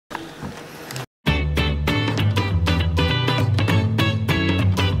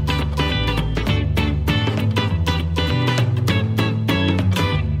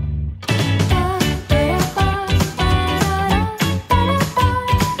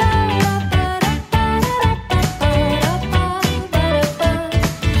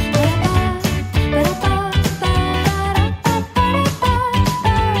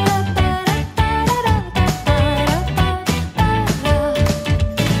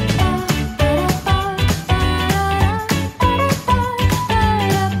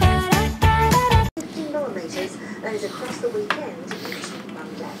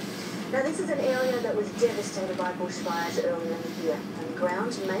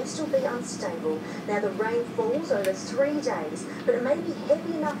may still be unstable. Now the rain falls over 3 days, but it may be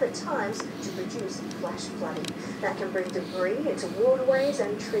heavy enough at times to produce flash flooding. That can bring debris into waterways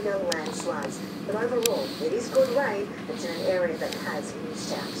and trigger landslides. But overall, it is good rain. It's in an area that has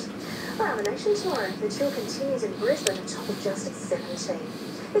missed out. Around the nation tomorrow, the chill continues in Brisbane, a top of just 17.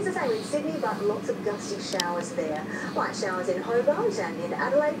 It's the same in Sydney, but lots of gusty showers there. Light showers in Hobart and in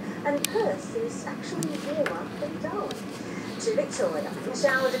Adelaide, and Perth is actually warmer than Darwin. To Victoria,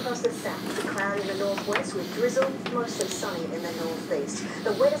 showers across the south, cloudy in the northwest with drizzle, mostly sunny in the northeast.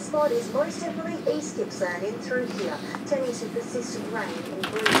 The wettest spot is most definitely East Gippsland in through here, tending to persistent rain in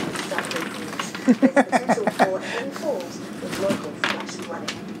breezy southerly winds. There's potential for heavy falls with local flash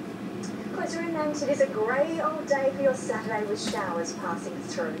flooding. Closer in names, it is a grey old day for your Saturday with showers passing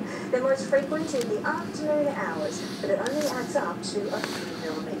through. They're most frequent in the afternoon hours, but it only adds up to a few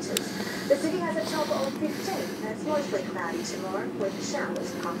millimetres. The city has a top of 15, and it's mostly cloudy tomorrow with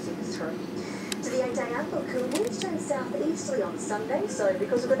showers passing through. To the 8-day outlook, winds turn southeasterly on Sunday, so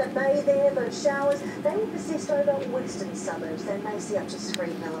because we've got that bay there, those showers, they will persist over western suburbs. They may see up to 3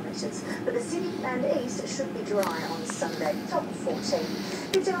 millimetres. But the city and east should be dry on Sunday, top of 14.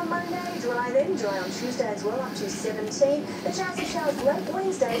 15 on Monday, dry then, dry on Tuesday as well, up to 17. The chance of showers late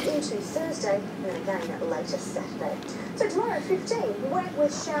Wednesday into Thursday, and then again later Saturday. So tomorrow, 15, wet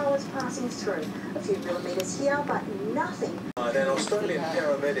with showers passing through. A few millimetres here, but nothing. An Australian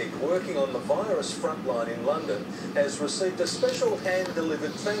paramedic working on the virus frontline in London has received a special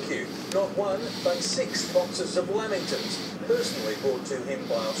hand-delivered thank you. Not one, but 6 boxes of Lamingtons, personally brought to him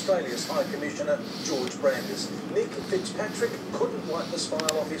by Australia's High Commissioner George Brandis. Nick Fitzpatrick couldn't wipe the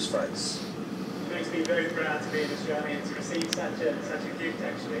smile off his face. It makes me very proud to be an Australian to receive such a gift,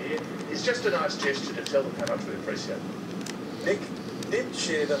 actually. It's just a nice gesture to tell them how much we appreciate them. Nick did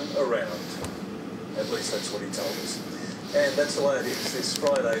share them around. At least that's what he told us. And that's the way it is this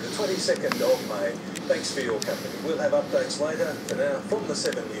Friday, the 22nd of May. Thanks for your company. We'll have updates later. For now, from the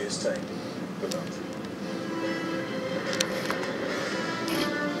 7 News team. Good night.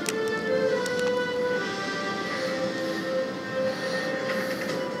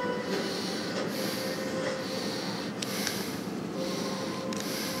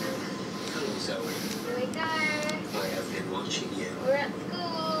 Hello, Zoe. Here we go. I have been watching you. We're at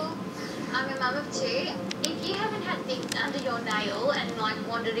school. I'm a mum of 2. If you haven't had things under your nail and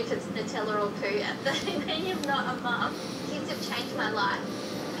wondered if it's Nutella or poo at then you're not a mum. Kids have changed my life.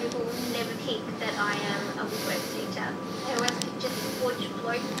 People will never think that I am a woodwork teacher. They always picture this gorgeous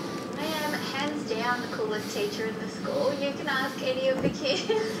bloke. I am hands down the coolest teacher in the school. You can ask any of the kids.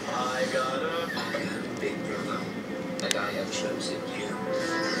 I am Big Brother, and I have chosen you.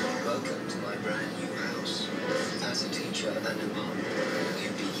 Welcome to my brand new house. As a teacher and a mom,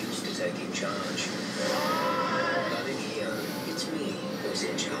 you'd be used to taking charge. But in here, it's me who's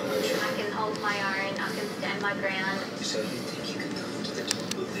in charge. I can hold my own, I can stand my ground. So you think you can come to the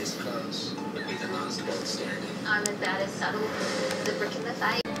top of this class and be the last one standing? I'm about as subtle as a brick in the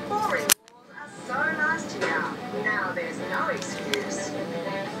face. Boring walls are so nice to now. Now there's no excuse.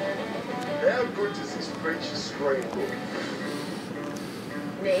 How good does this French screen look?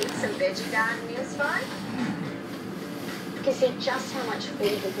 Need some veggie garden inspo? You can see just how much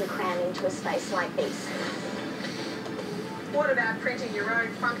food we can cram into a space like this. What about printing your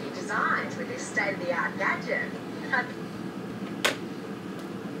own funky designs with this state-of-the-art gadget?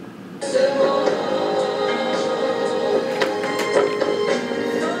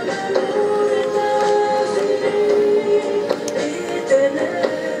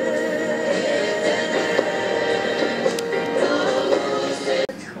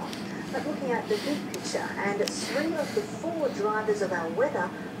 But looking at the big picture, and 3 of the 4 drivers of our weather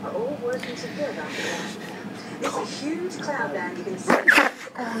are all working together right now. It's a huge cloud band you can see sending rain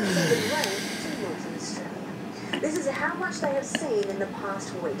to northern Australia. This is how much they have seen in the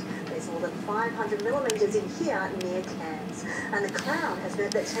past week. There's more than 500 millimetres in here near Cairns. And the cloud has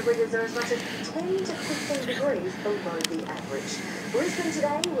meant that temperatures are as much as 10 to 15 degrees below the average. Brisbane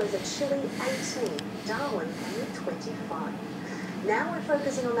today was a chilly 18, Darwin only 25. Now we're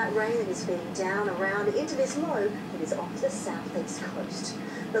focusing on that rain that is feeding down around into this low that is off the southeast coast.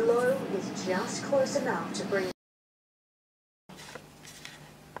 The low is just close enough to bring